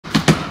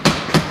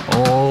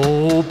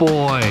Oh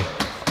boy.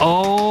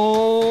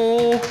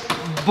 Oh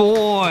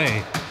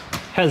boy.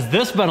 Has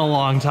this been a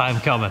long time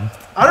coming?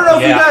 I don't know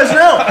if you guys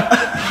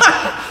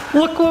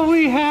know. Look what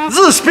we have. This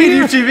is a Speed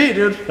UTV,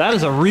 dude. That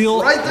is a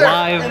real Right there,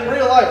 live in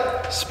real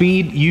life.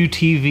 Speed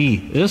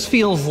UTV. This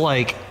feels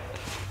like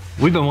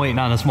we've been waiting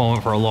on this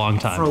moment for a long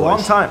time. For a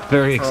long time.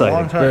 Very For a exciting.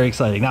 long time. Very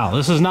exciting. Now,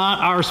 this is not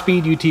our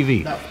Speed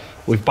UTV. No.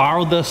 We've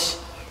borrowed this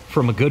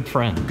from a good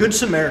friend. Good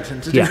Samaritan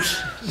to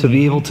Yes. To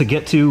be able to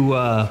get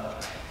to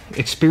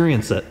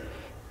experience it.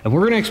 And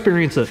we're going to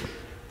experience it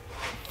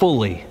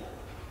fully.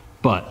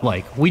 But,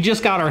 like, we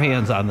just got our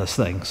hands on this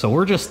thing. So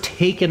we're just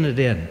taking it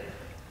in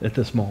at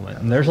this moment.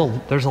 And there's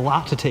a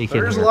lot to take in.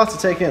 There's a lot to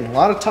take in. A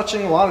lot of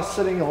touching, a lot of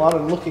sitting, a lot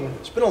of looking.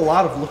 It's been a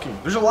lot of looking.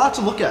 There's a lot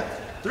to look at.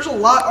 There's a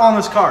lot on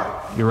this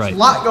car. You're right. There's a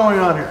lot going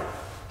on here.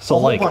 So,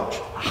 like, bunch.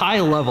 high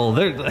level,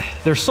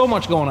 there's so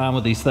much going on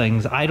with these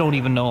things. I don't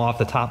even know off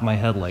the top of my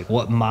head, like,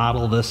 what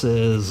model this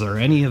is or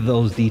any of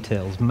those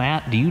details.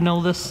 Matt, do you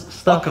know this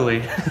stuff?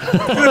 Luckily,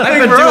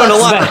 I've been doing a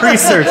lot of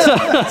research.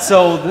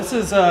 So this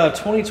is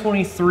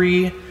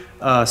 2023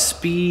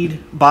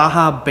 Speed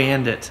Baja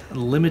Bandit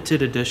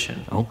Limited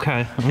Edition.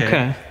 Okay,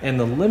 okay. And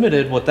the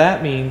limited, what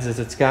that means is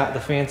it's got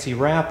the fancy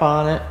wrap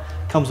on it.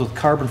 Comes with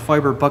carbon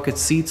fiber bucket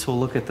seats. We'll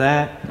look at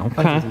that. Okay.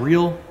 Comes with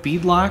real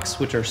bead locks,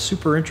 which are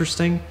super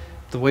interesting,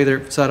 the way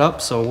they're set up.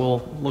 So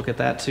we'll look at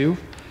that too.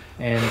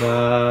 And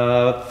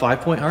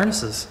 5-point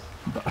harnesses.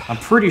 I'm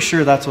pretty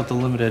sure that's what the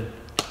limited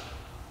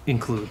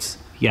includes.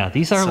 Yeah,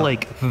 these are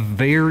like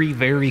very,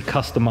 very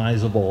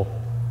customizable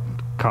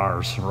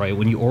cars, right?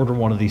 When you order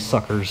one of these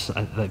suckers,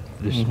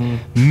 there's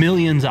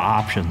millions of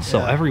options.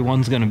 So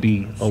everyone's going to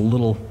be a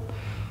little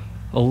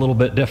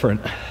bit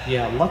different.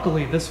 Yeah,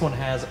 luckily this one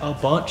has a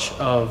bunch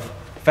of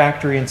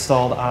factory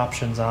installed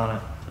options on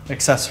it,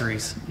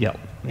 accessories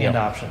and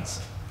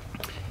options.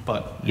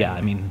 But yeah,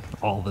 I mean,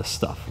 all this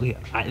stuff.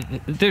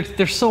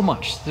 There's so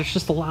much. There's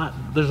just a lot.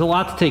 There's a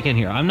lot to take in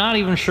here. I'm not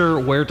even sure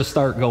where to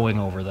start going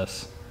over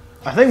this.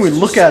 I think we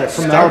look at it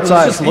from the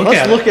outside. Let's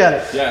look at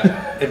it.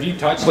 Yeah, if you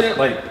touched it,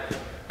 like,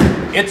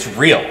 it's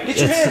real. Get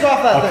your hands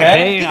off that thing.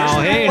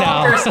 Hey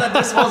now. Walker said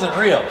this wasn't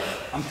real.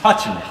 I'm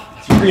touching it.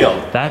 It's real.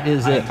 That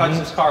is I it. touched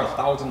this car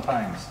 1,000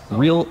 times. So.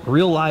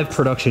 Real live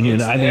production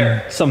unit. I mean,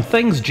 there. some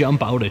things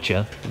jump out at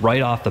you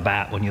right off the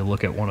bat when you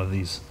look at one of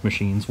these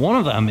machines. One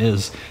of them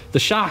is the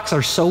shocks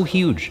are so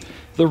huge.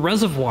 The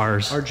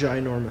reservoirs Are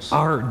ginormous.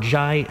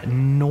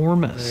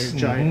 ginormous.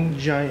 They're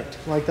giant.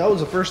 Like, that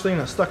was the first thing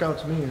that stuck out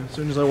to me as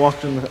soon as I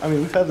walked in. I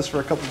mean, we've had this for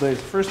a couple days.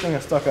 The first thing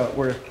that stuck out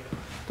were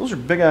those are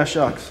big ass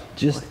shocks.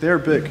 Just like, they're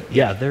big.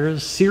 Yeah, there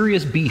is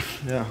serious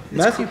beef. Yeah.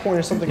 Matthew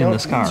pointed something in out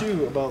this to car. me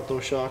too about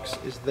those shocks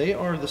is they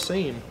are the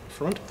same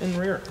front and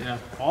rear. Yeah.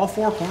 All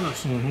four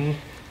corners.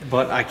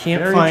 But I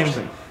can't Very find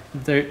interesting.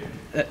 there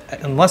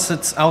unless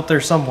it's out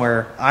there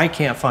somewhere. I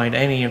can't find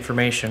any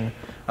information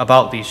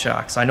about these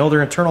shocks. I know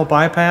they're internal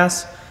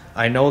bypass.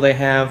 I know they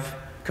have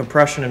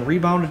compression and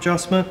rebound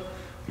adjustment,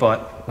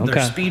 but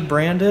they're speed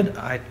branded.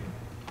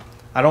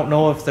 I don't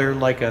know if they're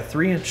like a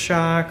 3-inch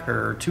shock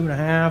or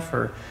 2.5,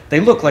 or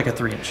they look like a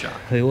 3-inch shock.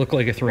 They look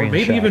like a 3-inch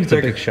maybe shock. even It's a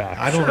bigger. big shock.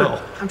 I don't know.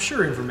 I'm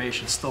sure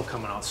information's still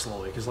coming out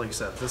slowly because, like you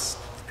said, this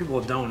people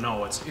that don't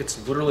know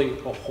it's literally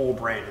a whole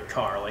brand new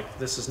car. Like,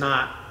 this is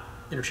not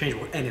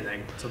interchangeable with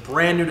anything. It's a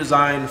brand new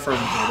design from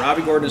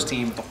Robbie Gordon's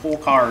team. The whole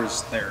car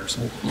is theirs.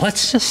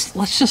 Let's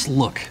just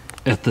look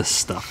at this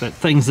stuff, at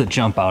things that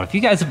jump out. If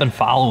you guys have been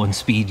following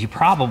Speed, you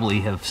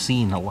probably have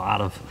seen a lot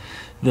of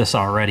this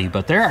already,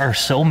 but there are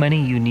so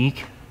many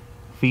unique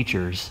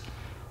features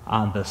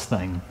on this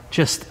thing.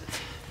 Just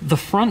the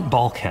front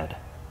bulkhead,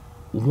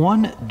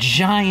 one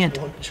giant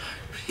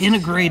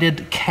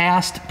integrated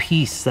cast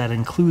piece that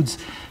includes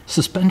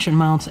suspension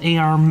mounts,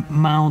 AR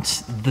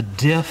mounts, the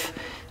diff,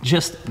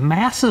 just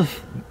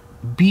massive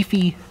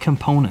beefy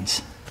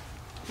components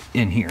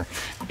in here.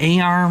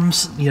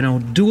 A-arms, you know,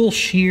 dual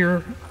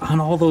shear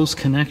on all those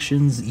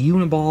connections,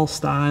 uniball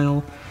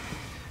style.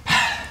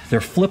 They're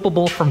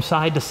flippable from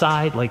side to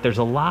side. Like, there's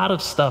a lot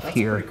of stuff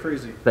here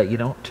that you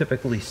don't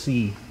typically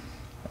see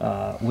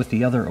with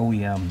the other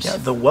OEMs. Yeah,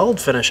 the weld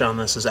finish on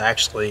this is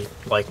actually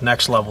like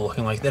next level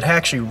looking. Like, it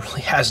actually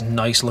really has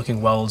nice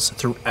looking welds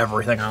through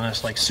everything on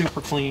this. Like, super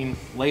clean,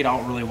 laid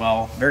out really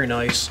well, very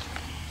nice.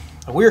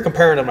 We were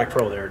comparing to my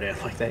Pro there, Dan.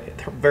 Like, they're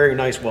very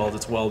nice welds.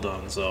 It's well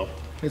done. So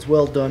It's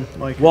well done,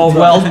 Mike. Well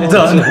done.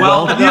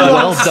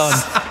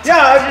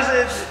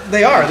 yeah,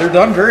 they are. They're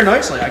done very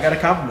nicely. I got to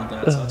compliment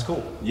that. So it's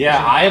cool.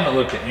 Yeah, I haven't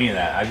looked at any of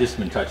that. I've just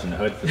been touching the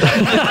hood for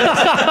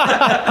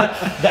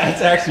that.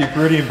 That's actually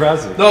pretty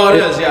impressive. No,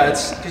 it is. Yeah,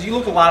 it's because you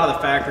look at a lot of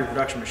the factory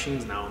production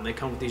machines now, and they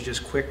come with these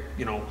just quick,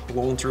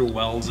 blown through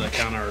welds that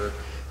kind of are,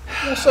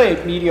 we'll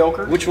say,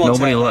 mediocre. Which one's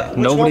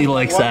Nobody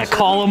likes that.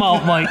 Call them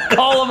out, Mike.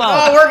 Call them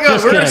out. Oh, we're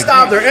good. We're gonna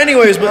stop there,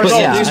 anyways. But no,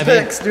 yeah, these I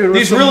picks, dude,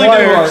 These really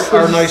are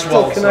nice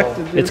welds.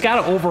 Connected, It's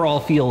got an overall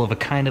feel of a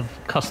kind of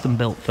custom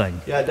built thing.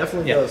 Yeah, it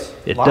definitely does.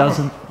 It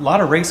doesn't. A lot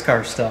of race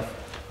car stuff.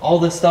 All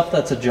this stuff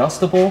that's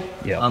adjustable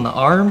on the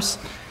arms.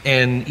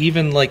 And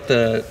even like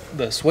the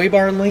sway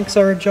bar links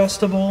are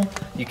adjustable.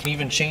 You can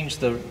even change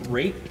the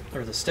rate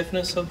or the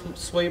stiffness of the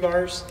sway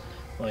bars.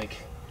 Like,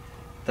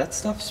 that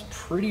stuff's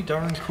pretty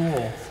darn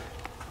cool.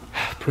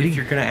 If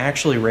you're gonna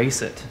actually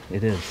race it.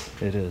 It is.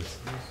 It is.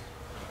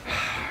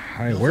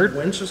 All right, The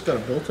winch just got a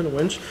built-in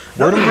winch.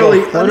 Where do we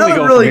Another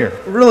go really, from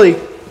here? really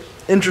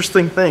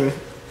interesting thing.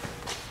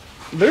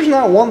 There's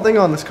not one thing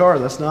on this car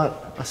that's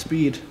not a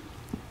Speed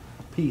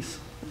piece.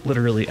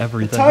 Literally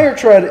everything. Tire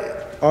tread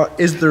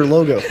is their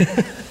logo.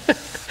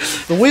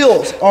 The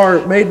wheels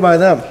are made by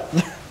them.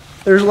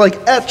 There's like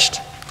etched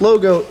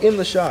logo in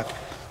the shock.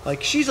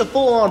 Like, she's a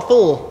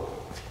full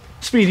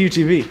Speed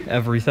UTV.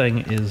 Everything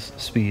is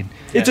Speed.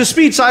 It's a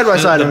Speed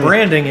side-by-side. The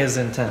branding is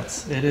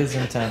intense. It is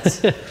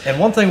intense. And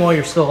one thing while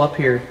you're still up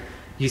here,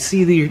 you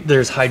see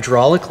there's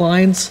hydraulic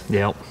lines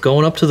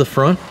going up to the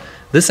front.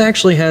 This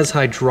actually has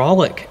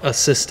hydraulic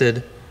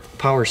assisted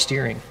power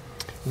steering,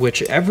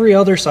 which every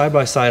other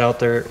side-by-side out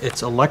there,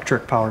 it's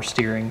electric power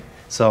steering.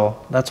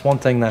 So that's one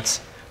thing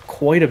that's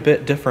quite a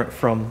bit different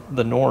from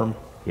the norm.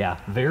 Yeah,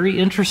 very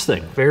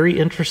interesting. Very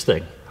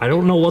interesting. I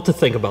don't know what to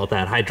think about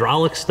that.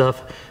 Hydraulic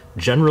stuff,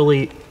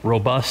 generally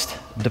robust,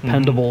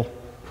 dependable,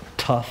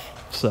 tough.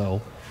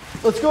 So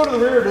Let's go to the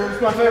rear, dude.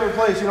 It's my favorite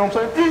place, you know what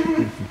I'm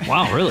saying?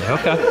 wow, really?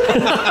 Okay.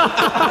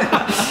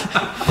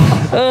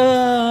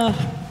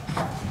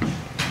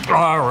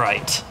 All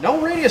right.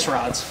 No radius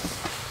rods.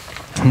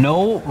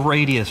 No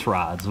radius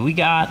rods. We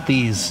got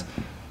these.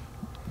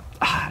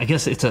 I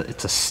guess it's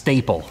a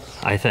staple,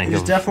 I think,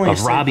 It's definitely a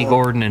of Robbie staple.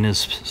 Gordon and his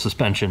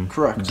suspension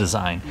Correct.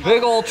 design.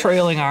 Big old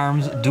trailing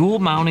arms, dual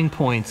mounting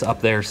points up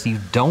there, so you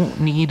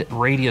don't need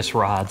radius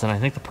rods. And I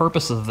think the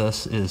purpose of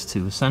this is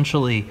to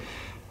essentially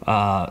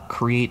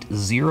create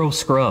zero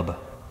scrub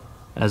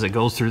as it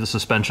goes through the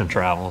suspension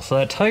travel. So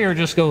that tire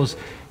just goes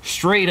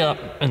straight up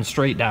and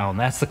straight down.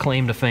 That's the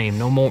claim to fame.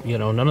 No more,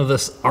 none of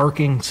this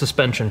arcing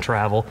suspension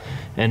travel,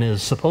 and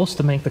is supposed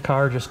to make the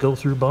car just go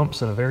through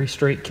bumps in a very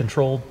straight,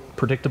 controlled,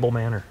 predictable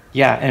manner.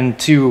 Yeah, and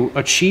to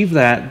achieve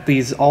that,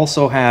 these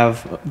also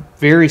have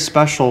very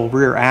special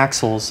rear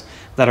axles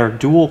that are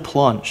dual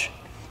plunge.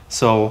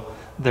 So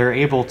they're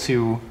able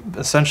to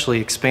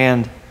essentially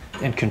expand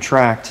and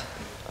contract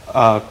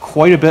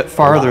quite a bit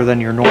farther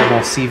than your normal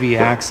CV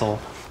axle,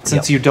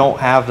 since you don't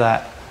have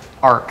that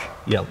arc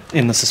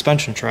in the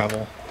suspension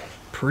travel.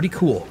 Pretty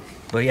cool.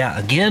 But yeah,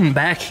 again,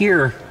 back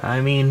here,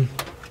 I mean,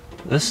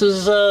 this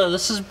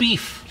is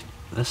beef.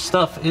 This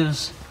stuff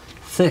is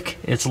thick,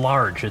 it's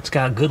large, it's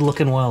got good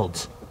looking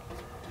welds.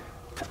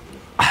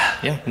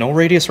 Yeah, no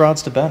radius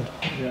rods to bend.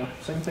 Yeah,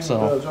 same thing So-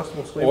 with the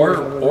adjustable sway Or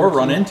bars. or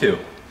run into.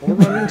 Or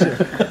run into.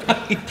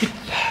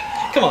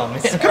 Come on,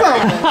 man. Come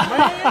on,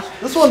 man.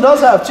 This one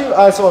does have two.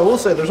 So I will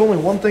say, there's only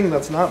one thing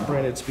that's not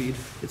branded Speed.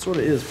 It sort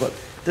of is, but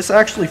this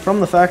actually from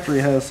the factory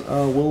has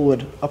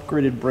Willwood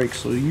upgraded brakes,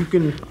 so you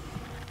can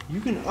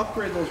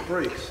upgrade those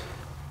brakes.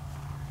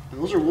 And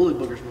those are woolly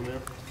boogers, my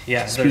man.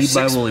 Yeah, Speed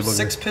by there's Woolly Booger.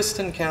 6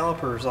 piston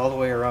calipers all the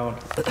way around.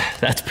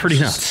 That's pretty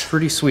nuts. It's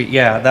pretty sweet.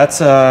 Yeah,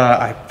 that's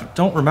I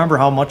don't remember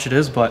how much it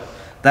is, but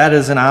that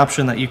is an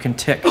option that you can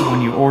tick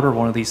when you order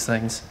one of these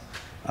things,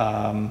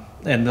 and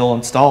they'll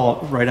install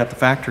it right at the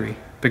factory.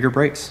 Bigger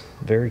brakes.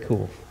 Very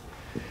cool.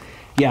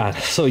 Yeah,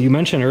 so you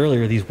mentioned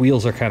earlier these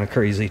wheels are kind of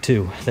crazy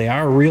too. They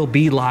are real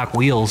beadlock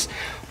wheels.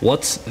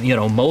 What's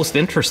most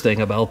interesting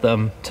about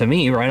them to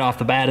me right off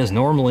the bat is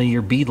normally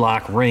your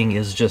beadlock ring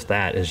is just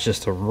that, is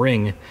just a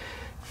ring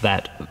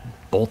that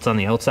bolts on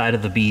the outside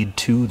of the bead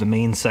to the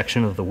main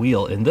section of the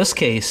wheel. In this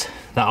case,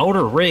 the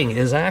outer ring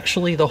is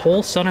actually the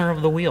whole center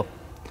of the wheel.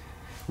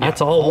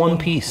 That's all one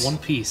piece. One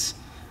piece.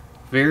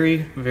 Very,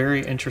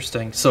 very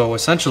interesting. So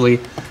essentially,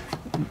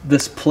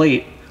 this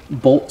plate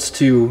bolts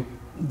to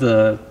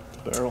the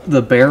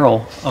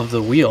barrel of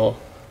the wheel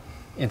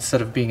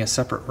instead of being a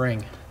separate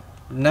ring.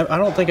 I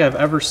don't think I've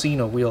ever seen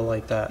a wheel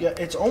like that. Yeah,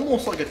 it's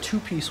almost like a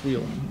two-piece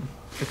wheel,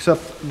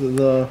 except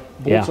the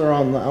bolts are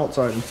on the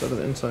outside instead of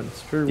the inside.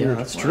 It's very weird.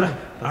 That's true.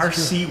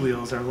 RC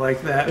wheels are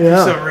like that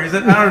Yeah. for some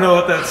reason. I don't know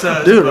what that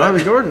says. Dude,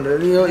 Robbie Gordon,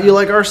 dude. You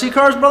like RC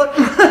cars, brother?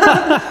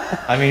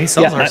 I mean, he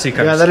sells Yeah, RC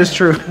cars. Yeah, that is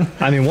true.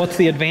 I mean, what's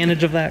the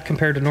advantage of that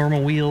compared to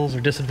normal wheels or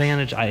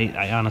disadvantage?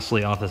 I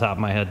honestly, off the top of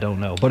my head, don't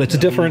know. But it's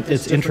different.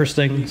 It's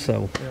interesting.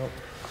 So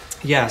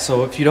Yeah,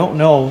 so if you don't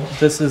know,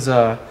 this is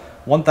a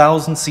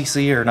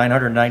 1000cc or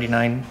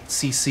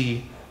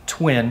 999cc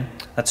twin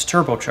that's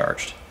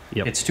turbocharged.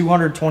 Yep. It's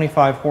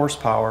 225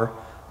 horsepower,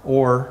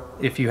 or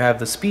if you have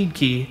the speed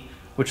key,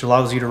 which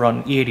allows you to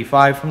run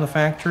E85 from the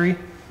factory,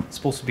 it's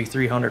supposed to be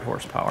 300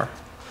 horsepower,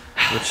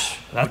 which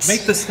would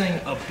make this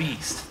thing a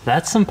beast.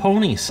 that's some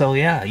ponies. So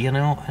yeah,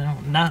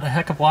 not a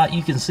heck of a lot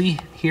you can see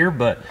here,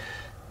 but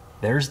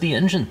there's the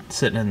engine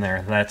sitting in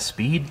there. That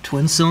Speed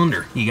twin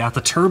cylinder. You got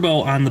the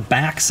turbo on the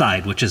back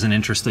side, which is an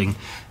interesting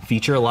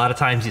feature. A lot of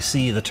times you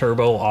see the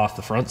turbo off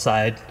the front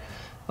side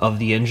of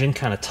the engine,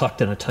 kind of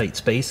tucked in a tight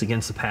space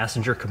against the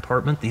passenger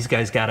compartment. These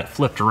guys got it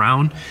flipped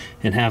around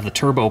and have the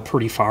turbo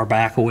pretty far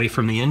back away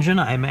from the engine.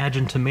 I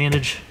imagine to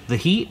manage the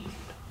heat.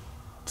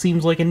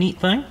 Seems like a neat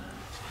thing.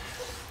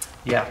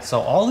 Yeah, so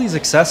all these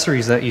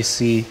accessories that you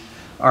see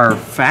are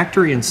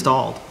factory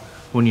installed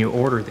when you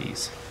order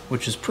these,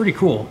 which is pretty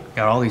cool.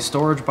 Got all these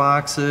storage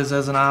boxes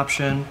as an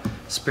option,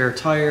 spare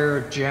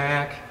tire,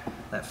 jack,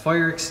 that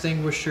fire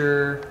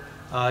extinguisher.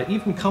 It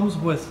even comes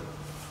with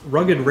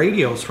rugged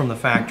radios from the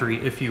factory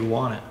if you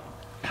want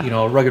it. You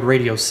know, a rugged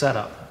radio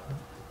setup.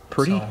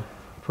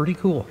 Pretty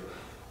cool.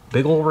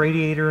 Big old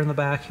radiator in the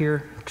back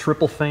here,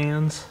 triple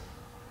fans.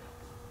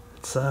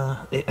 It's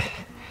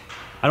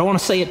I don't want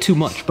to say it too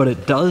much, but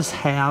it does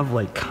have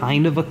like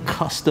kind of a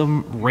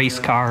custom race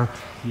car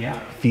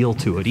feel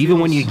to it. Even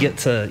when you get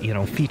to, you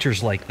know,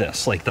 features like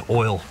this, like the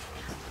oil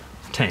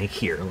tank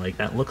here, like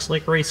that looks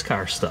like race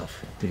car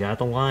stuff. You got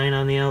the line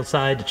on the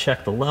outside to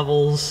check the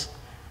levels.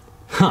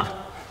 Huh.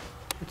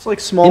 It's like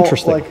small,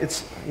 Interesting. like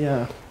it's,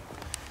 yeah.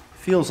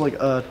 Feels like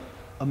a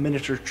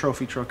miniature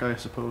trophy truck, I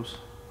suppose.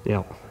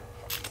 Yeah.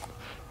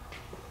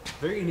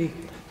 Very unique.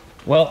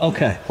 Well,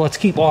 okay, let's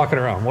keep walking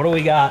around. What do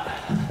we got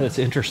that's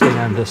interesting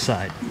on this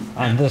side,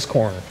 on this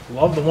corner?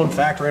 Love the one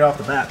fact right off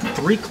the bat.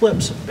 3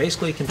 clips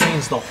basically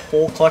contains the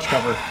whole clutch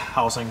cover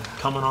housing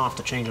coming off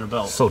to changing a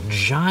belt. So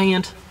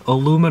giant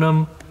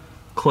aluminum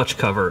clutch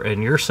cover,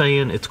 and you're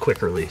saying it's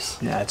quick release.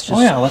 Yeah, it's just.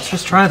 Oh yeah, let's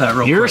just try that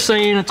real You're quick.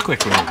 saying it's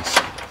quick release.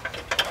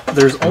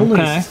 There's only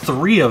Okay.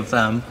 3 of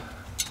them,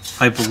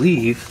 I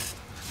believe.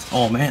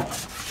 Oh man.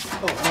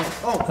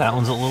 That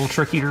one's a little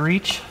tricky to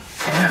reach.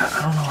 Yeah,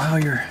 I don't know how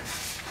you're.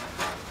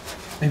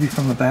 Maybe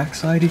from the back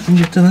side you can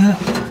get to that.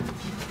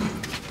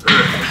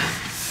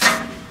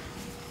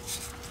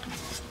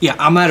 Yeah,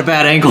 I'm at a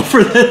bad angle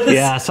for this.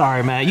 Yeah,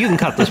 sorry, Matt. You can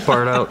cut this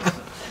part out.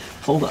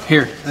 Hold up.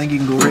 Here. I think you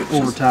can go right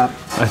over top.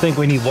 I think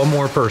we need one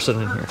more person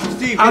in here.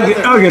 Steve,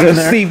 I'll get in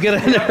there. Steve, get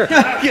in there.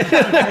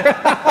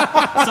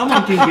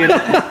 Someone can get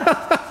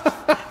it.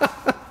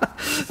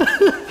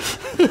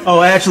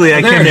 Oh, actually,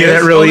 I can it get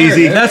is. it real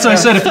easy. That's what I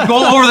said. If you go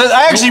over the,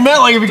 I actually meant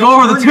like if you go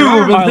over the tube.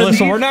 All right,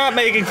 listen, we're not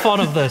making fun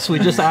of this. We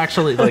just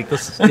actually, like,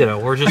 this, you know,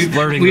 we're just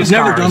learning We've this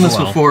never car done as this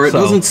well. before. It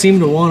So, doesn't seem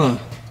to want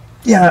to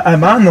Yeah,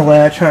 I'm on the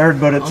latch hard,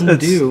 but it's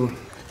undo.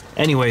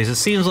 anyways, it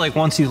seems like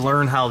once you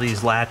learn how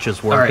these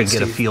latches work All right, and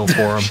get a Steve. feel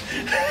for them.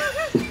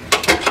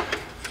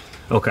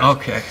 Okay.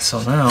 Okay,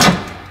 so now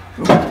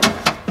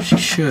she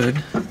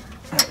should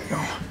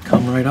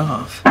come right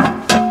off.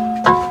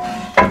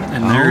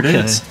 And there it Okay.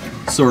 is.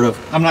 Sort of.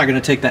 I'm not going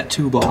to take that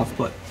tube off,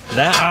 but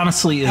That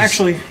honestly is...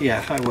 actually,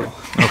 yeah, I will.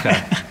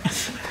 Okay.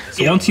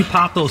 So once you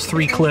pop those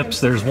 3 clips,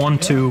 there's one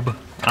tube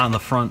on the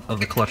front of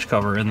the clutch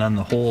cover, and then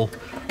the whole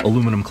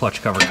aluminum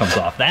clutch cover comes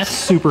off. That's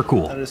super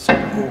cool. That is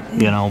super cool.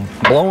 You know,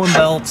 blowing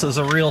belts is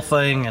a real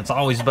thing. It's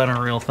always been a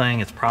real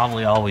thing. It's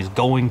probably always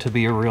going to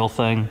be a real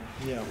thing.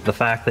 Yeah. The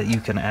fact that you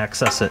can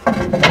access it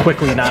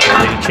quickly, not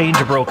only change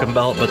a broken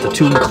belt, but to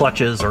tune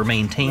clutches or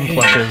maintain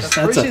clutches.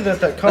 That's crazy that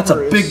That's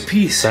cover a big is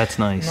piece. That's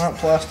nice. not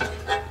plastic.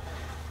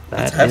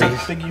 That That's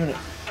is a big unit.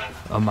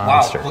 a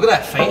monster. Look at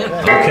that fan.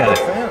 Okay.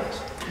 Fans.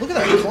 Look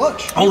at that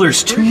clutch. Oh,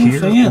 there's 2 Here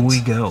fans. we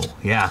go.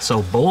 Yeah,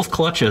 so both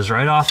clutches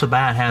right off the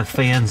bat have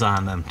fans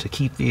on them to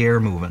keep the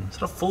air moving. Is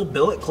it a full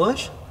billet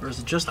clutch or is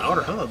it just the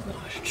outer hub?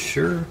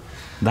 Sure.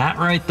 That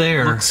right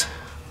there Looks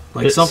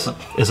like is, something.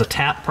 is a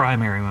tap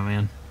primary, my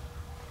man.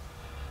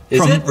 Is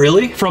From- it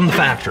really? From the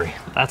factory.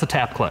 That's a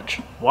tap clutch.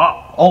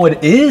 Wow. Oh,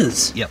 it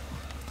is. Yep.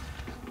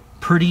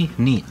 Pretty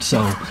neat.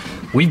 So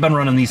we've been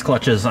running these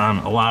clutches on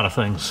a lot of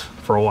things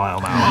for a while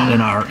now and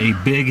are a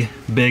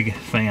big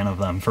fan of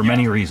them for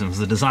many reasons.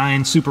 The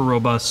design, super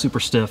robust,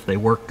 super stiff. They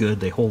work good.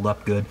 They hold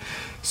up good.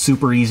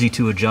 Super easy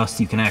to adjust.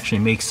 You can actually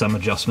make some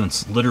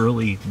adjustments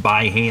literally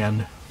by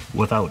hand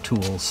without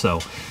tools.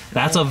 So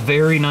that's a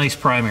very nice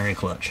primary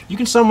clutch. You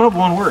can sum it up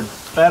one word.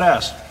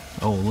 Badass.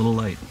 Oh, a little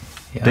light.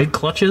 Yeah. Big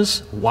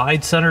clutches,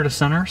 wide center to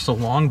center, so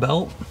long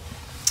belt.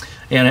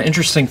 And an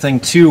interesting thing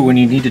too, when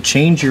you need to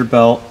change your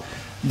belt,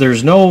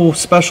 there's no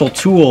special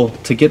tool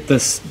to get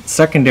this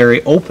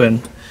secondary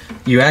open.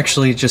 You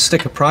actually just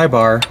stick a pry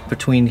bar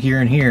between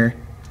here and here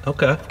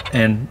Okay.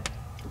 and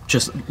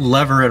just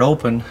lever it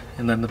open,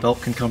 and then the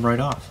belt can come right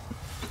off.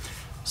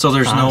 So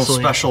there's Honestly, no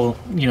special,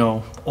 you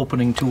know,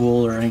 opening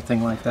tool or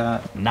anything like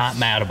that. Not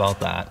mad about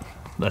that.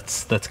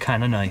 That's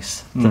kind of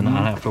nice to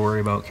not have to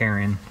worry about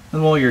carrying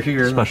And while you're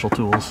here, special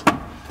tools.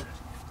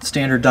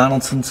 standard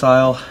Donaldson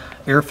style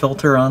air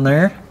filter on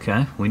there.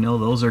 Okay, we know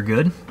those are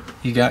good.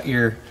 You got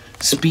your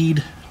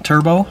Speed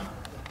turbo.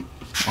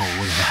 Oh,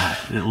 look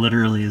at that. It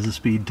literally is a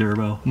speed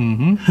turbo.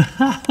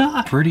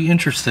 Pretty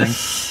interesting.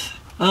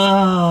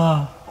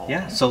 Oh.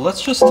 Yeah, so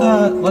let's just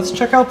let's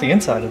check out the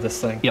inside of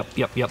this thing.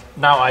 Yep.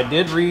 Now, I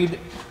did read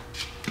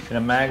in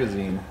a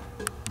magazine,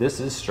 this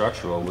is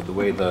structural with the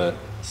way the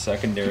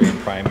secondary and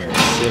primary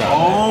sit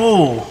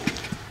on it.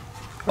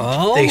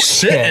 Oh. They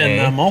sit in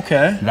them.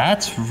 Okay.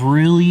 That's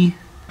really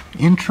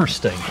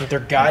interesting. They're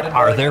guided.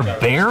 Are there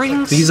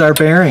bearings? These are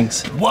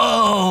bearings.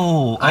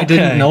 Whoa. I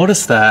didn't okay.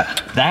 notice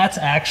that. That's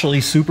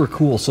actually super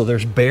cool. So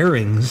there's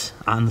bearings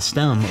on the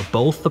stem of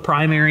both the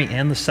primary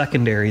and the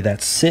secondary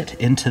that sit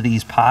into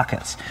these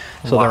pockets.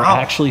 So they're Wow.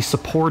 actually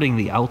supporting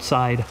the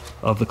outside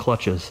of the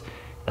clutches.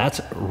 That's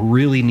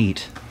really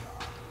neat.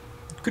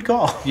 Good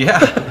call. Yeah.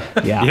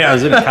 Yeah. Yeah, I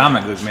was in a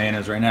comic book, man. It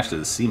was right next to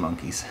the sea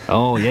monkeys.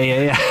 Oh,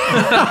 yeah.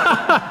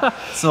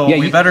 So Yeah,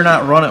 we you- better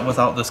not run it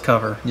without this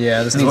cover.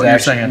 Yeah, this is needs what you're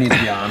actually saying. needs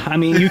to be on. I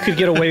mean, you could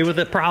get away with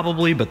it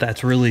probably, but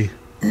that's really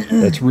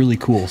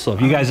cool. So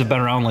if you guys have been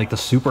around like the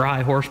super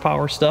high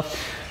horsepower stuff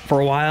for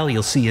a while,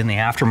 you'll see in the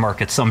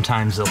aftermarket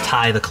sometimes they'll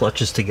tie the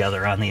clutches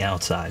together on the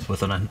outside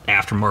with an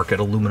aftermarket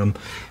aluminum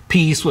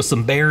piece with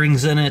some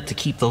bearings in it to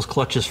keep those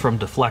clutches from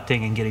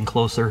deflecting and getting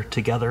closer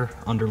together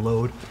under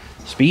load.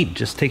 Speed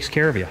just takes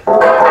care of you.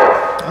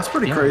 That's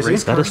pretty crazy.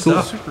 That is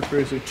cool. Super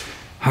crazy.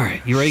 All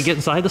right, you ready to get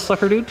inside the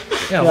sucker, dude?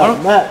 Yeah,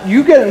 Yeah, Matt,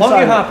 you get why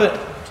don't inside. you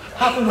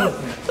hop in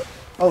with me?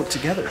 Oh,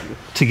 together.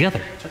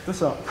 Together. Check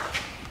this out.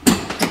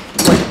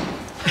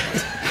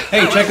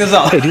 Hey, check this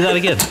out. Hey, do that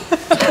again.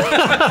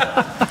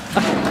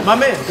 My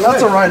man.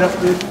 That's a ride up,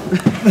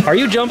 dude. Are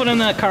you jumping in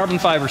that carbon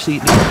fiber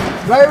seat?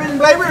 Driving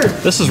Blaber.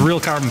 This is real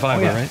carbon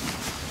fiber, right?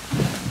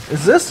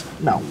 Is this?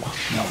 No.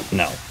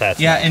 No, that's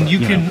Yeah, not, and but, you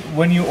can, know.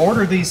 when you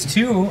order these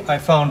too, I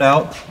found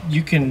out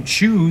you can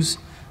choose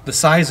the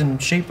size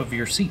and shape of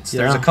your seats.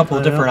 There's a Yeah, couple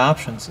of I know. different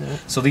options.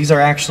 So these are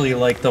actually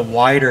like the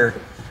wider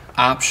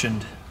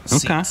optioned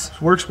seats.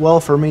 Works well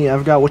for me.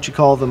 I've got what you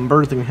call them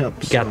birthing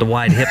hips. Got the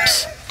wide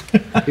hips.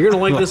 You're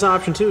gonna like this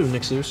option too,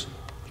 Nick Zeus.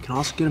 You can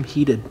also get them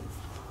heated.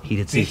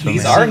 Heated seats.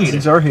 These man. are heated.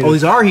 These are heated. Oh,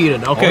 these are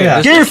heated. Okay.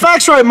 yeah. Get your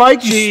facts right,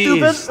 Mike, you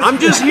stupid. I'm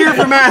just here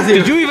for Matthew.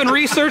 Did you even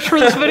research for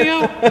this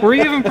video? Were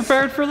you even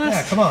prepared for this?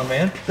 Yeah, come on,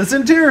 man. This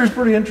interior is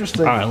pretty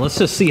interesting. All right, let's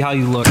just see how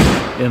you look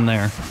in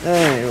there.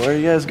 Hey, where are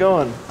you guys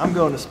going? I'm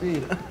going to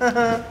Speed.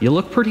 You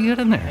look pretty good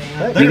in there.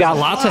 You got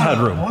lots of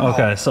headroom.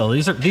 Okay, so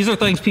these are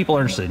things people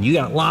are interested in. You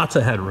got lots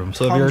of headroom.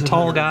 So if you're a Tons of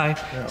tall headroom.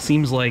 guy,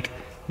 seems like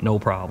no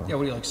problem. Yeah,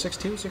 what are you like,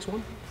 6'2",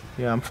 6'1"?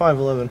 Yeah, I'm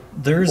 5'11".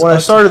 There's When I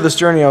a, started this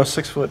journey, I was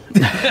 6 foot.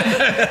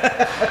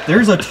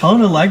 there's a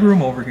ton of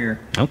legroom over here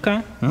Okay.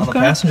 on the Okay.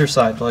 passenger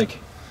side. Like,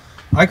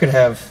 I could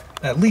have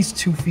at least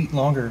 2 feet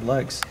longer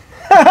legs.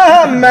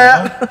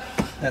 Matt.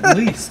 At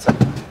least.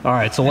 All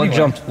right. So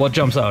what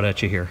jumps out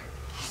at you here?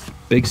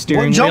 Big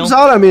steering What jumps wheel.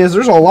 out at me is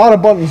there's a lot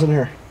of buttons in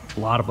here. A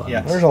lot of buttons.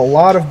 Yeah. There's a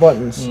lot of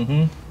buttons.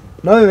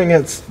 Another thing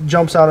that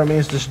jumps out at me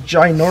is this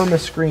ginormous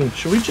screen.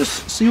 Should we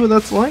just see what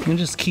that's like? You can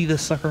just key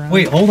this sucker around.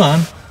 Wait, hold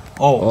on.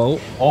 Oh,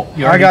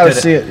 You I already gotta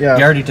did see it, yeah.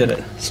 You already did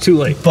it. it's too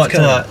late. But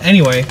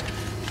anyway,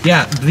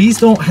 yeah, these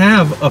don't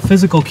have a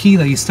physical key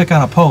that you stick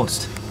on a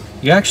post.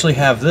 You actually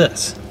have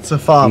this. It's a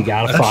fob. You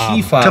got A a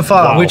key fob. fob,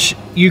 fob. which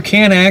you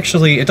can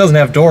actually, it doesn't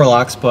have door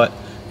locks, but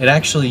it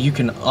actually, you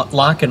can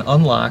lock and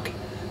unlock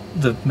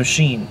the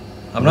machine.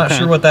 I'm not Okay.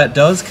 sure what that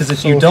does, because if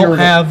So you if you were don't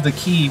to- have the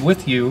key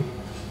with you,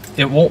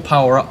 it won't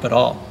power up at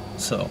all.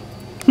 So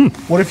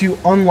What if you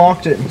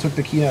unlocked it and took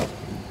the key out?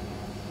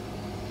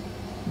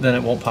 then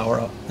it won't power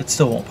up. It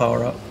still won't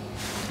power up.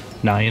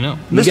 Now you know.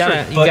 You Mystery.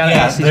 gotta, you But gotta yeah,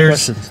 ask these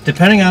there's, questions.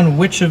 depending on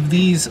which of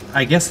these,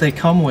 I guess they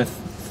come with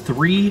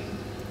 3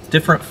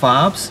 different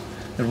fobs.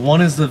 And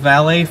one is the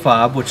valet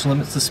fob, which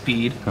limits the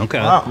speed. Okay.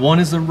 Wow. One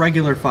is the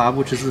regular fob,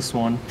 which is this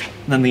one.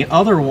 And then the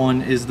other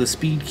one is the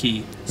speed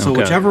key. So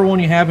Okay. whichever one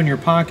you have in your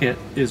pocket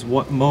is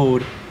what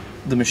mode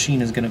the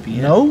machine is going to be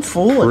in. No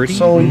fooling. Pretty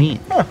So, neat.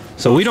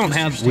 So we don't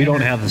have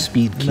the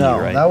speed key, no,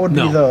 right? that would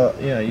be No. the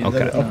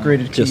Okay.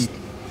 upgraded key. Just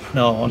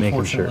No, Making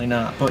unfortunately sure.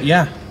 not. But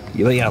yeah,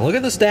 yeah. Look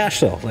at this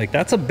dash though. Like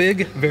that's a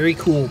big, very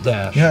cool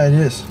dash. Yeah, it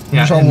is. Yeah,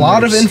 There's a and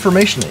lot of there's-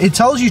 information. It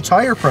tells you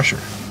tire pressure.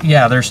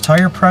 yeah, there's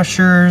tire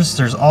pressures,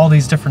 there's all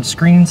these different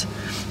screens.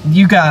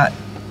 You got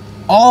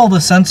all the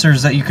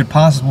sensors that you could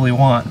possibly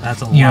want.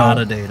 That's a You lot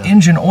know, of data.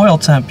 Engine oil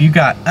temp, you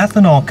got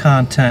ethanol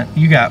content,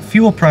 you got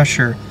fuel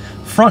pressure,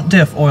 front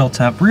diff oil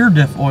temp, rear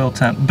diff oil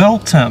temp,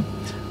 belt temp.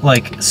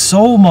 Like,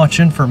 so much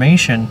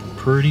information.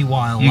 Pretty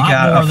wild. You lot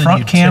got more a than front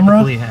you camera.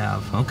 typically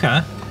have.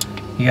 Okay.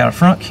 You got a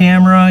front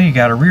camera, you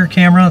got a rear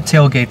camera, the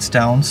tailgate's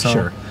down, so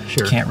Sure.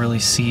 you can't really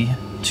see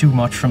too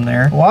much from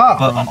there. Wow.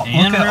 But Front look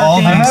and at rear all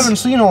camera. I these, haven't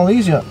seen all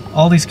these yet.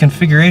 all these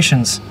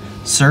configurations.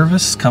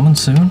 Service coming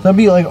soon. That'd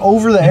be like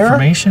over the air.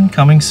 Information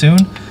coming soon.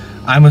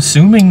 I'm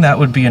assuming that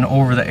would be an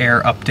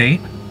over-the-air update.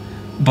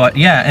 But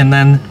yeah, and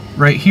then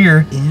right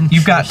here,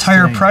 you've got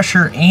tire Interesting.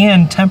 pressure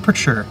and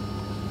temperature.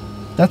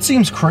 That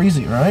seems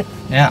crazy, right?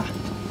 Yeah.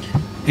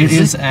 It Is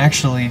is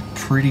actually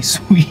pretty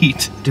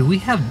sweet. Do we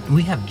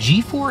have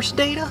G-force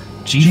data?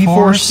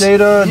 G-force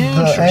data, the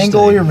Interesting.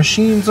 angle your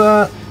machine's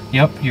at.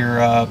 Yep,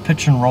 your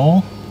pitch and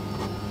roll.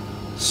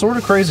 Sort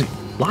of crazy.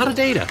 A lot of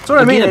data. That's what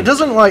I mean. It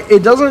doesn't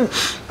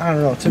I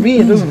don't know. To me,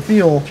 it doesn't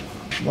feel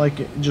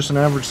like just an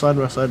average side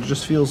by side. It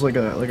just feels like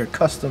a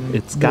custom.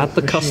 It's got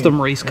the machine.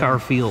 custom race car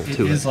feel to it.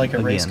 It is like a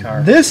race again.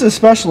 car. This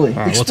especially. All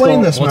right,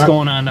 Explain this, what's Matt.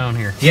 going on down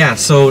here? Yeah,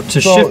 so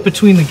to So- shift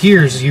between the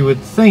gears, you would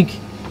think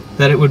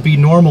that it would be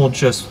normal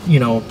just,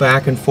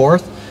 back and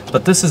forth.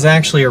 But this is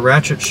actually a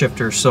ratchet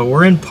shifter. So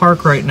we're in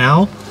park right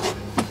now.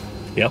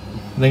 Yep.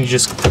 And then you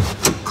just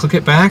click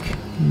it back.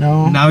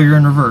 No. Now you're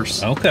in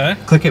reverse. Okay.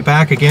 Click it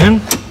back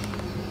again.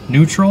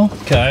 Neutral.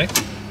 Okay.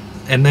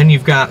 And then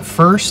you've got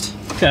first,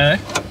 Okay.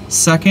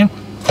 second,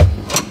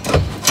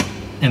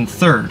 and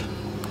third.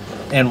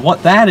 And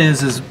what that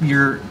is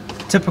your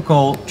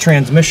typical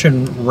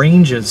transmission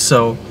ranges.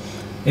 So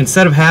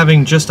instead of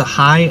having just a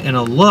high and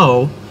a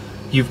low,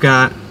 you've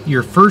got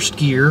your first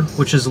gear,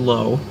 which is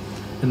low,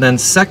 and then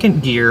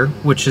second gear,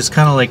 which is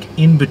kind of like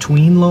in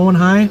between low and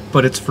high,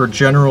 but it's for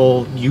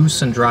general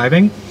use and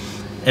driving.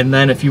 And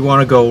then if you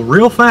want to go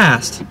real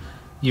fast,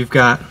 you've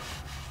got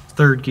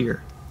third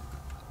gear.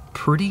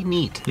 Pretty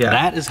neat. Yeah.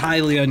 That is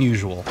highly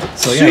unusual.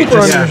 So yeah,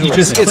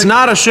 It's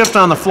not a shift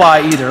on the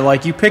fly either.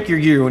 Like you pick your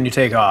gear when you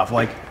take off.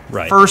 Like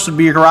Right. first would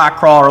be your rock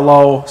crawler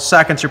low,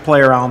 second's your play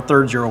around,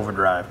 third's your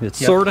overdrive. It's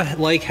sort of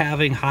like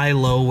having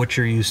high-low, what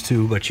you're used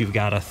to, but you've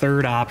got a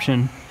third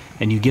option,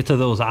 and you get to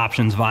those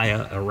options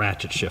via a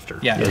ratchet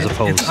shifter, as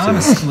opposed it's to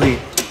honestly,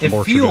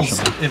 more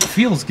traditional. it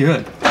feels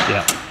good.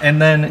 Yeah.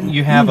 And then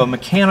you have a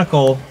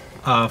mechanical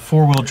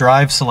four-wheel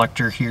drive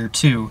selector here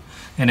too,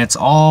 and it's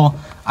all.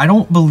 I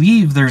don't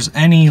believe there's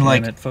any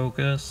like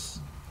focus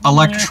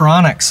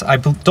electronics. I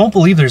don't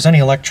believe there's any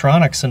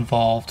electronics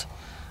involved,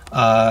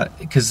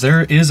 because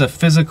there is a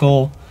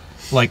physical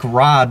like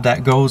rod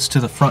that goes to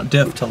the front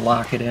diff to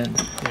lock it in.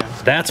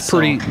 That's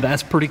pretty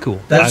cool.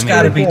 That's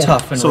got to be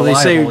tough and So they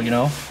reliable, say- you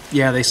know.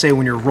 Yeah, they say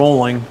when you're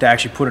rolling to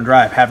actually put in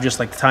drive, have just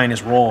like the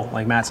tiniest roll,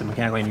 like Matt said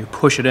mechanically, and you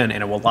push it in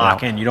and it will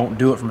lock in. You don't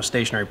do it from a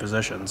stationary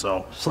position.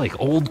 So It's like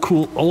old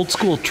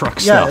school truck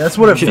Yeah, stuff. that's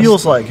what it Just-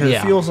 feels like. It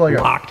yeah, feels like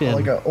locked in.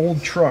 like an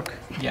old truck.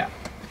 Yeah,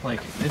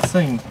 like this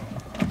thing,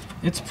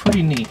 it's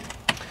pretty neat.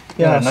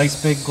 Yeah, Yeah, a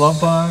nice big glove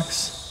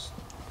box.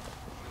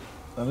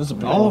 That is a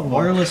big All one.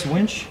 wireless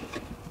winch.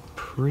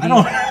 I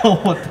don't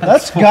know what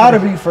That's got to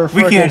be for.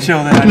 we can't frickin-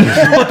 show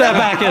that. Put that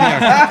back in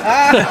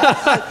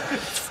there.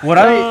 What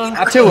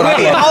I'll tell you what I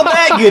love. How'd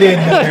that get in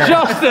there?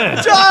 Justin!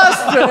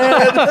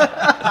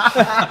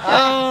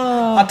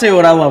 I'll tell you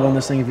what I love on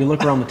this thing. If you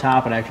look around the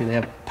top, it actually they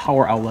have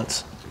power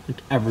outlets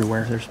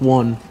everywhere. There's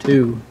 1,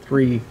 2,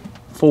 3,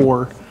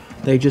 4.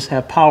 They just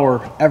have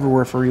power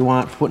everywhere for you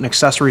want putting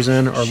accessories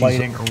in or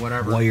lighting or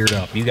whatever. Wired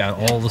up. You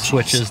got all the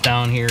switches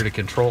down here to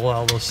control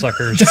all those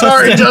suckers.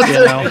 Sorry, Justin.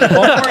 You know?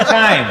 One more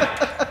time.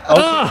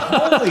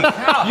 Holy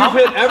cow! You've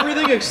hit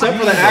everything except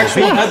for the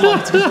actual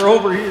headlights because we're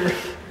over here.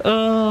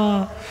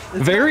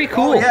 Very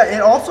cool. Yeah,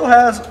 it also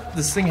has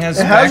This thing has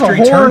it has a factory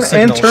horn turn and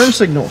signals. turn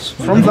signals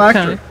from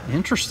factory,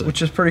 Interesting.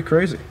 which is pretty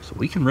crazy. So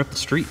we can rip the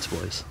streets,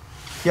 boys.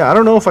 Yeah, I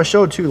don't know if I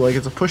showed too. Like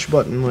it's a push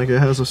button, like it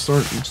has a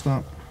start and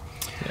stop.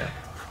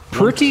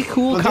 Pretty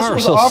cool But car. this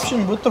was So an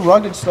option with the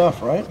rugged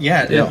stuff, right?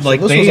 Yeah, Yeah, so like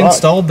this they was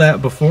installed that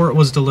before it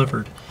was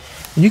delivered.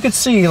 And you can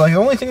see, like, the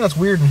only thing that's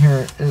weird in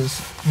here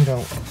is, you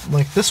know,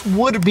 like this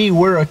would be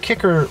where a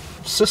kicker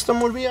system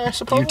would be, I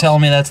suppose. you're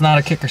telling me that's not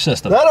a kicker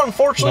system? that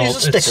unfortunately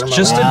is a it's sticker.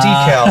 just a man.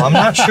 decal. I'm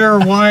not sure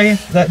why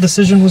that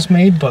decision was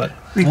made, but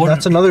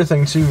That's another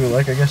thing too.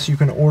 Like, I guess you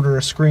can order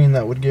a screen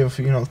that would give,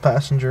 you know, the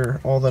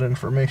passenger all that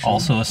information.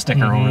 Also a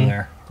sticker over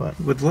there.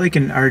 Would like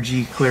an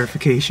RG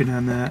clarification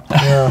on that.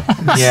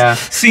 Yeah. yeah.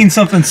 Seen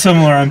something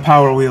similar on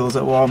Power Wheels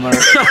at Walmart.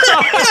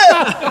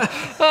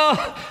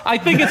 I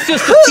think it's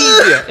just to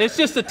tease you. It's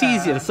just to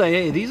tease you to say,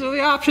 hey, these are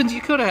the options you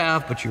could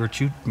have, but you were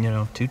too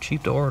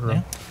cheap to order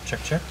them. Check.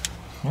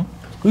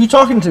 Who are you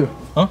talking to?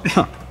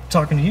 Huh?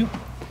 Talking to you.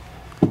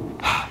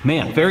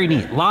 Man, very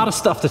neat. A lot of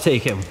stuff to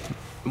take in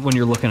when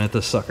you're looking at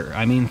this sucker.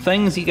 I mean,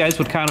 things you guys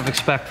would kind of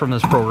expect from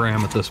this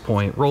program at this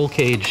point. Roll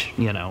cage,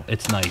 you know,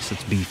 it's nice,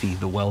 it's beefy,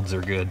 the welds are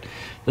good.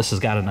 This has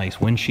got a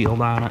nice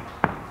windshield on it.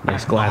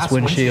 Nice glass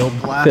windshield,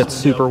 fits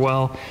super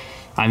well.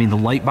 I mean, the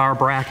light bar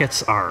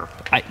brackets are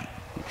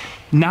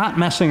not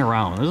messing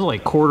around. This is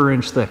like 1/4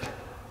 inch thick.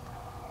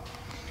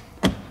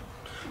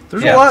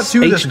 There's a lot to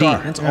this HD.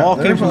 car. It's all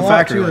came there's from a the lot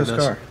factory to like this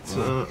this. car. It's,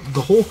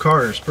 the whole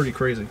car is pretty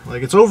crazy.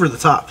 Like, it's over the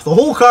top. The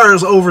whole car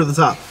is over the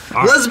top.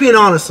 Let's be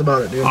honest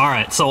about it, dude. All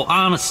right, so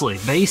honestly,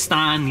 based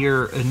on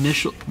your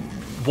initial,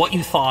 what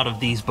you thought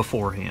of these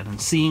beforehand and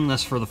seeing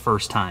this for the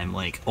first time,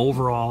 like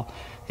overall,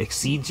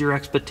 exceeds your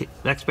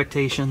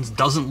expectations,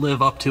 doesn't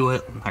live up to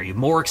it? Are you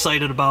more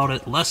excited about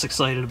it, less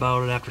excited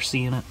about it after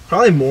seeing it?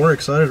 Probably more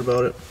excited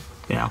about it.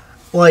 Yeah.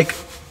 Like,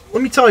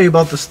 let me tell you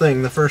about this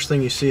thing the first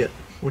thing you see it.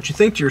 What you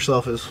think to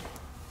yourself is,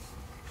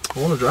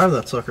 I want to drive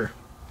that sucker.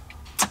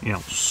 Yeah.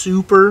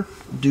 Super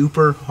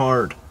duper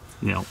hard.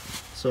 Yeah.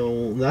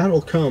 So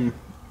that'll come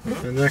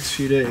in the next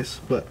few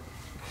days. But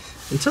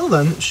until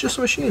then, it's just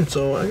a machine,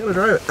 so I gotta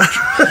drive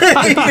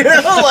it. You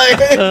know, like,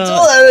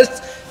 until then,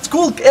 it's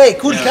cool. Hey,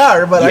 cool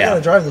car, but I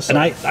gotta drive this And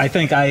thing. I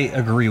think I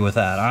agree with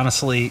that.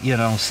 Honestly, you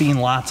know, seeing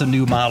lots of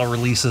new model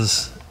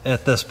releases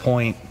at this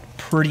point,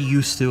 pretty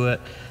used to it.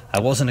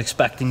 I wasn't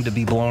expecting to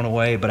be blown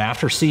away, but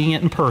after seeing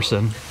it in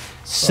person,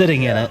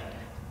 sitting in it,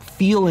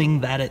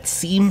 feeling that it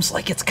seems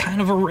like it's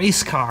kind of a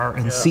race car,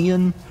 and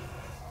seeing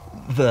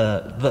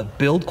the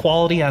build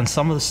quality on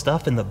some of the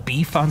stuff and the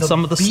beef on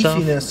some of the stuff.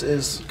 Beefiness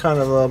is kind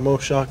of the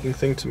most shocking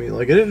thing to me.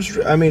 Like, it is.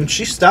 I mean,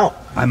 she's stout.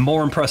 I'm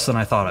more impressed than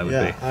I thought I would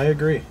Yeah, be. I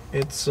agree.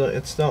 It's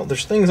stout.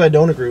 There's things I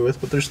don't agree with,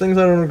 but there's things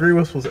I don't agree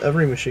with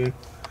every machine.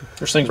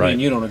 There's things me Right.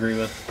 and you don't agree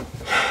with.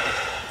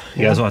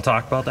 You guys want to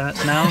talk about that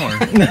now, or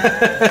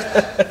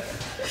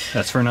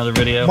that's for another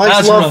video?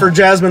 Mike's love for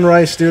Jasmine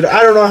rice, dude.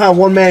 I don't know how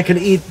one man can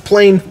eat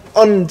plain,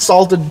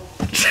 unsalted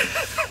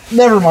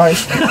Never mind.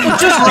 Just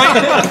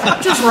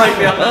right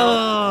me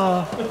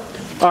up.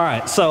 All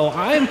right, so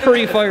I'm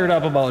pretty fired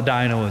up about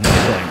Dyno in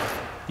this thing.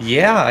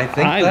 Yeah, I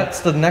think that's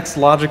the next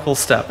logical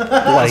step.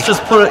 Let's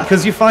just put it,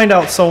 because you find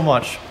out so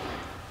much.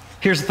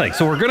 Here's the thing.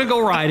 So we're going to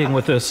go riding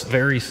with this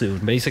very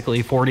soon,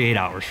 basically 48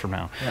 hours from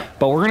now. Yeah.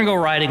 But we're going to go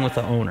riding with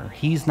the owner.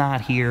 He's not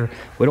here.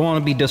 We don't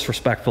want to be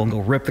disrespectful and go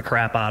rip the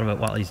crap out of it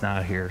while he's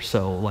not here.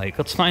 So, like,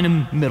 let's find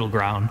a middle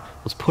ground.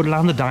 Let's put it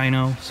on the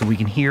dyno so we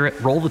can hear it,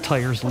 roll the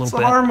tires a little bit.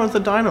 What's the harm with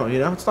the dyno, you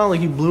know? It's not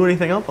like you blew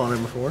anything up on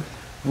it before.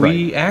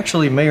 We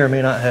actually may or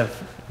may not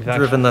have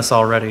driven this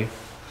already.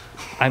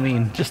 I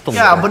mean, just a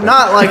little. Yeah, but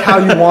not like how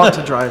you want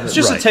to drive it. It's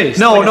just a taste.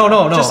 No.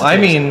 I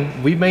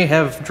mean, we may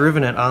have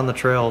driven it on the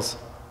trails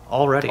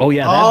already. Oh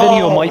yeah, that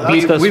video might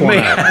beat this one. We may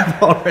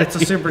have already. It's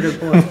a super good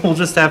point. We'll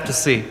just have to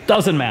see.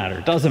 Doesn't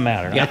matter.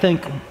 Yeah. I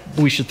think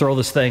we should throw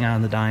this thing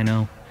on the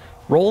dyno.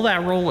 Roll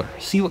that roller.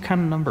 See what kind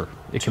of number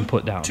it can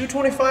put down.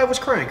 225 was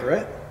crank,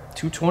 right?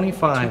 225.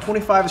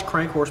 225 is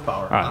crank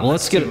horsepower. All right, well,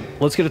 let's get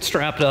it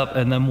strapped up,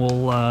 and then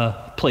we'll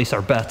place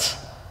our bets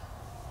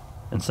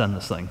and send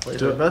this thing.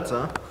 Place our bets,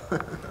 huh?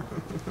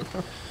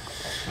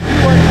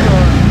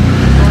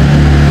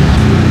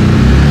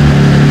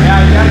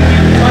 Yeah, you gotta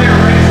keep the player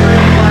race ready.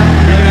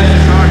 You guys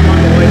just talked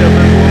on the way to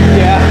the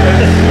yeah,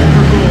 that's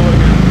super cool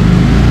looking.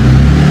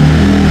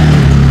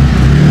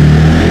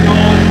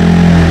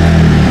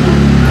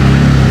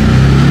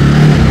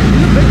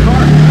 Big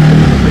car.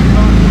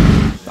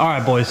 All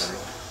right, boys.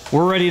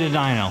 We're ready to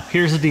dyno.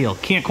 Here's the deal.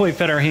 Can't quite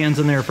fit our hands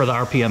in there for the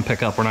RPM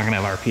pickup. We're not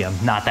gonna have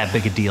RPM. Not that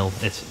big a deal.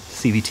 It's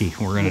CVT.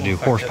 We're gonna do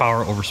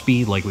horsepower over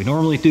speed like we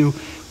normally do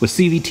with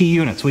CVT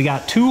units. We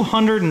got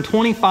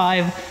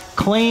 225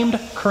 claimed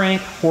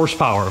crank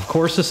horsepower. Of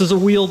course, this is a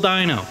wheel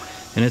dyno,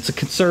 and it's a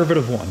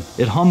conservative one.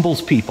 It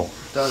humbles people.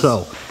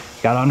 So,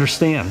 you gotta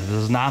understand,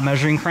 this is not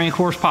measuring crank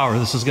horsepower.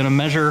 This is gonna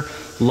measure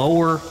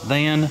lower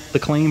than the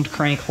claimed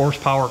crank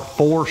horsepower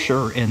for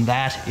sure, and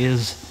that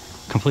is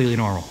completely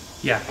normal.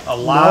 Yeah, a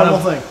lot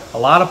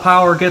of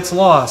power gets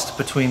lost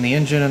between the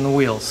engine and the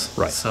wheels.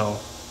 Right. So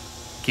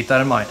keep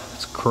that in mind.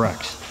 That's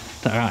correct.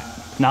 All right.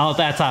 Now that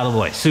that's out of the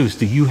way, Seuss,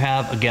 do you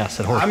have a guess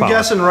at horsepower? I'm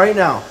guessing right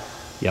now.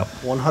 Yep.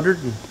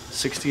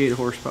 168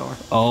 horsepower.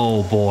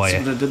 Oh boy. See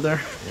what I did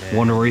there? Yeah.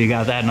 Wonder where you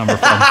got that number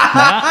from.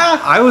 Matt?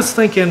 I was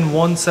thinking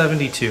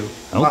 172.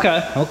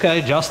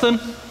 Okay. Justin?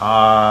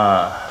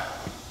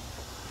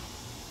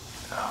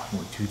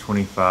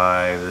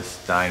 225. This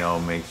dyno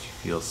makes you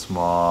feel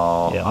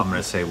small. Yep. I'm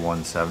gonna say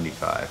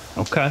 175.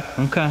 Okay.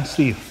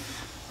 Steve?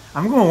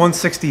 I'm going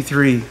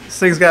 163. This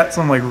thing's got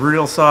some like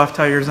real soft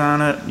tires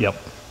on it. Yep. I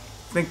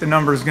think the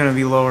number's going to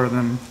be lower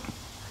than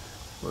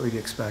what we'd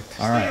expect.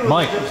 All right,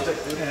 Mike.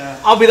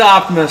 I'll be the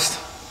optimist.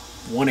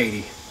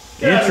 180.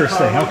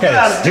 Interesting. Okay.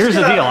 Here's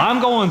the deal. I'm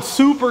going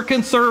super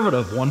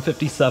conservative.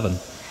 157.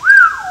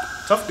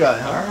 Tough guy,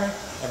 huh? All right.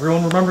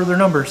 Everyone remember their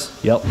numbers.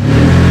 Yep.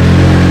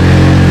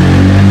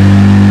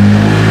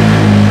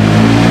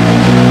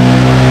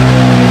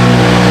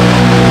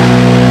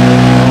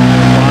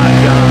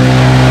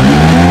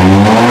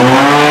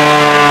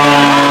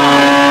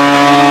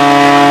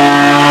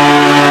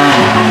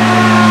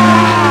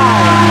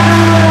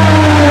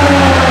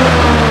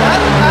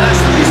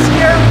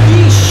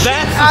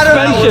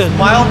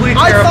 Mildly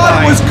I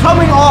thought it was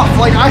coming off.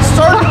 Like I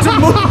started to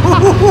move.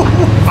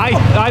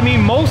 I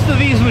mean, most of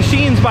these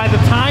machines, by the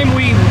time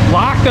we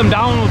lock them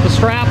down with the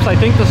straps, I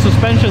think the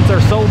suspensions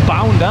are so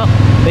bound up,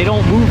 they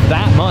don't move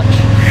that much.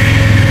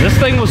 This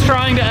thing was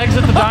trying to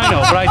exit the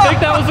dyno, but I think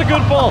that was a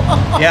good pull.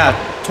 Yeah,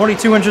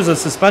 22 inches of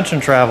suspension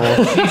travel.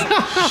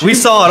 We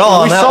saw it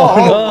all.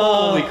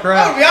 Holy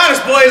crap. I'll be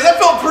honest, boys, that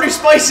felt pretty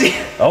spicy.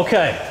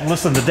 Okay,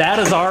 listen, the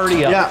data's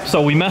already up, Yeah.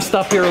 so we messed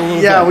up here a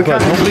little Yeah, bit. we but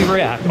kinda- nobody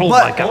react. Oh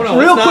But my God. no,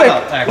 real it's not quick,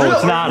 up, actually. Oh,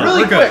 it's not up.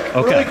 really We're quick, good.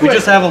 Okay. really We quick.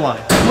 just have a line.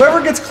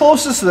 Whoever gets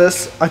closest to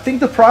this, I think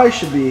the prize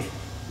should be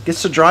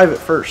gets to drive it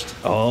first.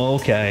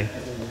 Okay.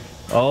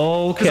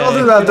 Because other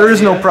than that, there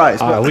is no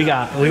prize. All right, we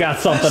got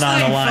something on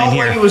the line Felt like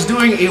here. he was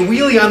doing a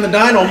wheelie on the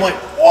dyno. I'm like,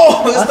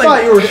 whoa, this I thing.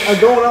 thought you were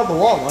going out the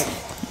wall. Like,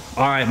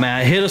 All right,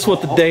 Matt, hit us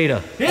with the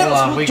data. Hold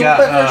on, we got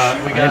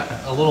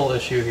a little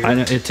issue here. I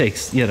know it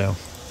takes,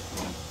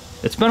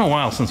 it's been a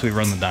while since we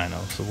run the dyno.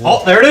 So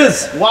Oh, there it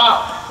is.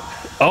 wow.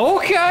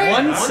 Okay.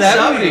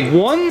 170.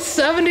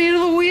 170 to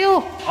the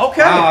wheel.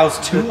 Okay. Wow, I was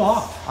too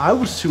off. I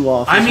was too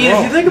off. I as mean,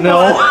 well. if you think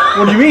about it.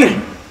 What do you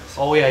mean?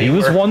 Oh yeah, He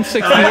was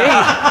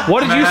 168. What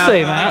did you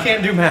say, I Matt?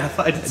 can't do math.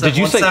 I Did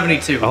you say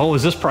 172? Oh,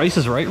 is this Price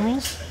is Right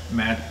rules?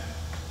 Matt.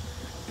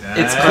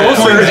 It's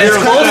closer. It's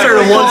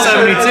closer to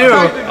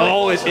 172.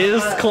 Oh, it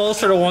is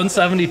closer to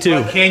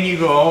 172. Can you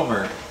go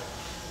over?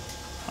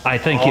 I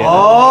think you.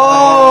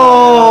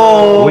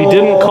 Oh. We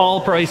didn't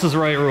call Price is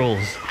Right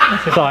rules.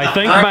 So I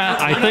think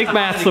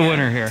Matt's the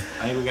winner here.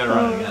 I think we gotta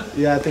run again.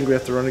 Yeah, I think we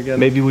have to run again.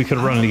 Maybe we could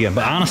run it again.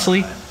 But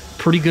honestly,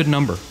 pretty good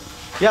number.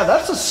 Yeah,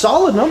 that's a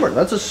solid number.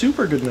 That's a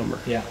super good number.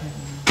 Yeah.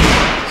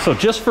 So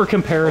just for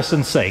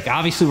comparison's sake,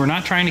 obviously we're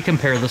not trying to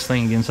compare this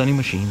thing against any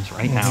machines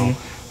right now,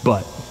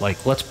 but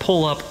like let's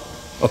pull up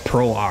a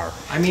Pro R,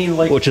 I mean,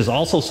 like, which is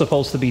also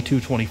supposed to be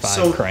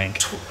 225 crank.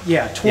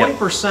 Yeah,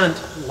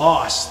 20%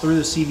 loss through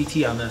the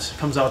CVT on this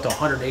comes out to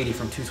 180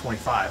 from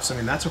 225. So I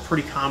mean, that's a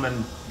pretty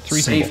common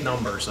safe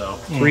number. So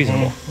It's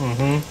reasonable.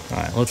 All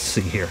right, let's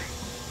see here.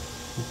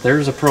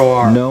 There's a Pro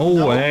R.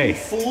 No way.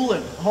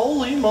 Fooling.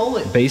 Holy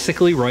moly.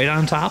 Basically right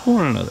on top of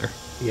one another.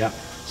 yeah,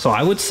 So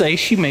I would say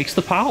she makes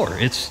the power.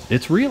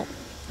 It's real.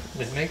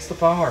 It makes the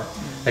power.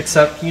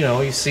 Except, you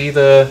know, you see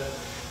the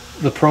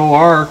Pro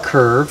R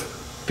curve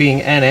being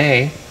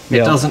NA. It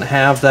Yep. doesn't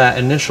have that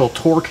initial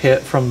torque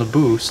hit from the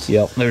boost.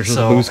 Yep. There's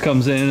So- the boost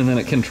comes in and then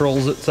it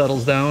controls it,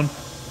 settles down.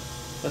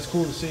 that's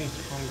cool to see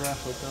on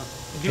graph like that.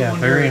 I do Yeah,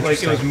 wonder, very like, it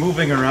was interesting.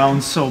 moving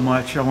around so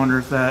much. I wonder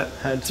if that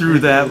threw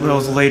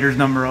those laters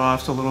number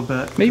off a little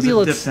bit. 'cause Maybe it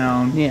let's dipped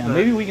down. Yeah, but-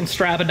 maybe we can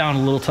strap it down a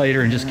little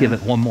tighter and just give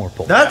it one more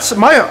pull. That's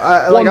my,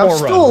 like, I'm more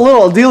still run. a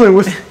little dealing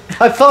with,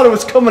 I thought it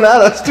was coming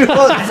at us, dude.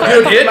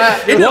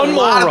 It did One a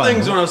more lot run. of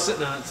things when I was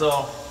sitting on it. So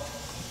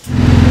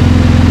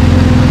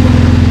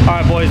All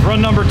right, boys,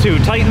 run number 2.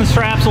 Tighten the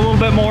straps a little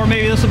bit more.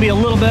 Maybe this will be a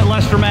little bit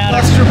less dramatic.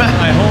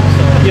 I hope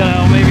so. You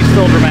know, maybe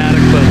still dramatic,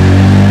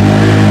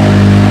 but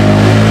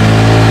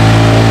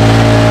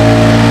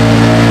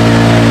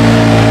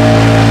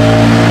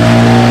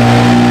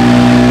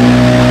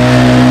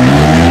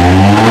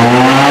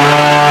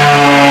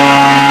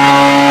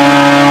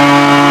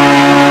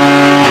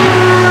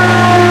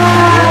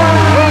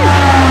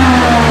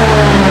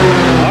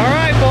all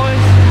right,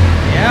 boys.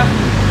 Yeah.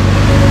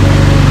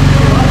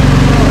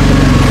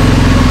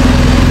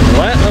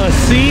 Let us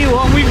see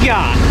what we've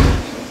got.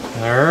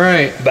 All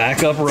right.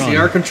 Back up run.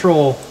 CR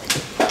control.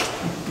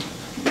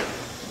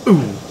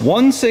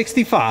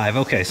 165.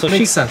 Okay, so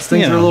Makes sense.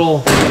 Things are a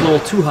little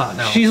too hot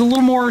now. She's a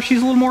little more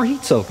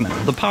heat soaked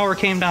now. The power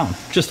came down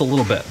just a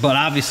little bit, but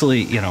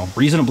obviously, you know,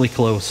 reasonably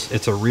close.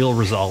 It's a real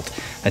result.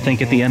 I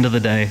think at the end of the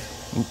day,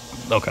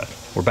 okay,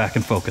 we're back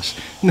in focus.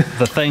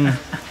 The thing,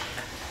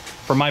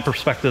 from my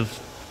perspective,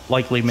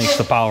 likely makes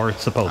the power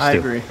it's supposed I to.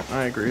 agree.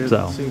 I agree. It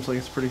So. seems like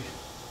it's pretty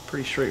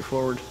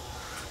straightforward.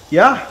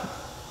 Yeah.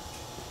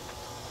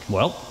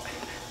 Well,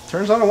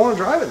 Turns out I want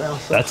to drive it now.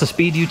 So. that's a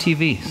Speed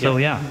UTV. So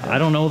yeah, I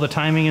don't know the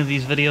timing of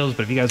these videos,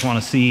 but if you guys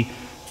want to see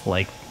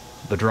like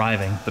the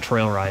driving, the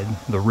trail ride,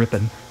 the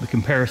ripping, the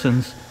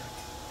comparisons,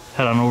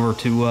 head on over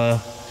to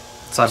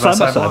Side by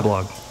Side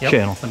blog Yep,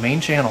 channel. the main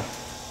channel.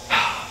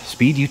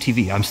 Speed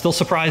UTV. I'm still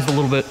surprised a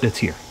little bit it's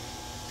here.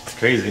 It's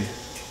crazy.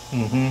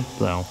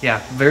 So,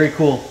 Yeah, very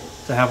cool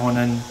to have one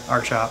in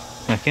our shop.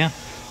 heck yeah.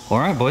 All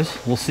right, boys.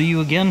 We'll see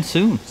you again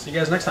soon See you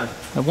guys next time.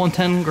 at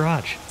 110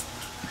 Garage.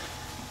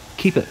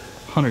 Keep it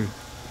 100.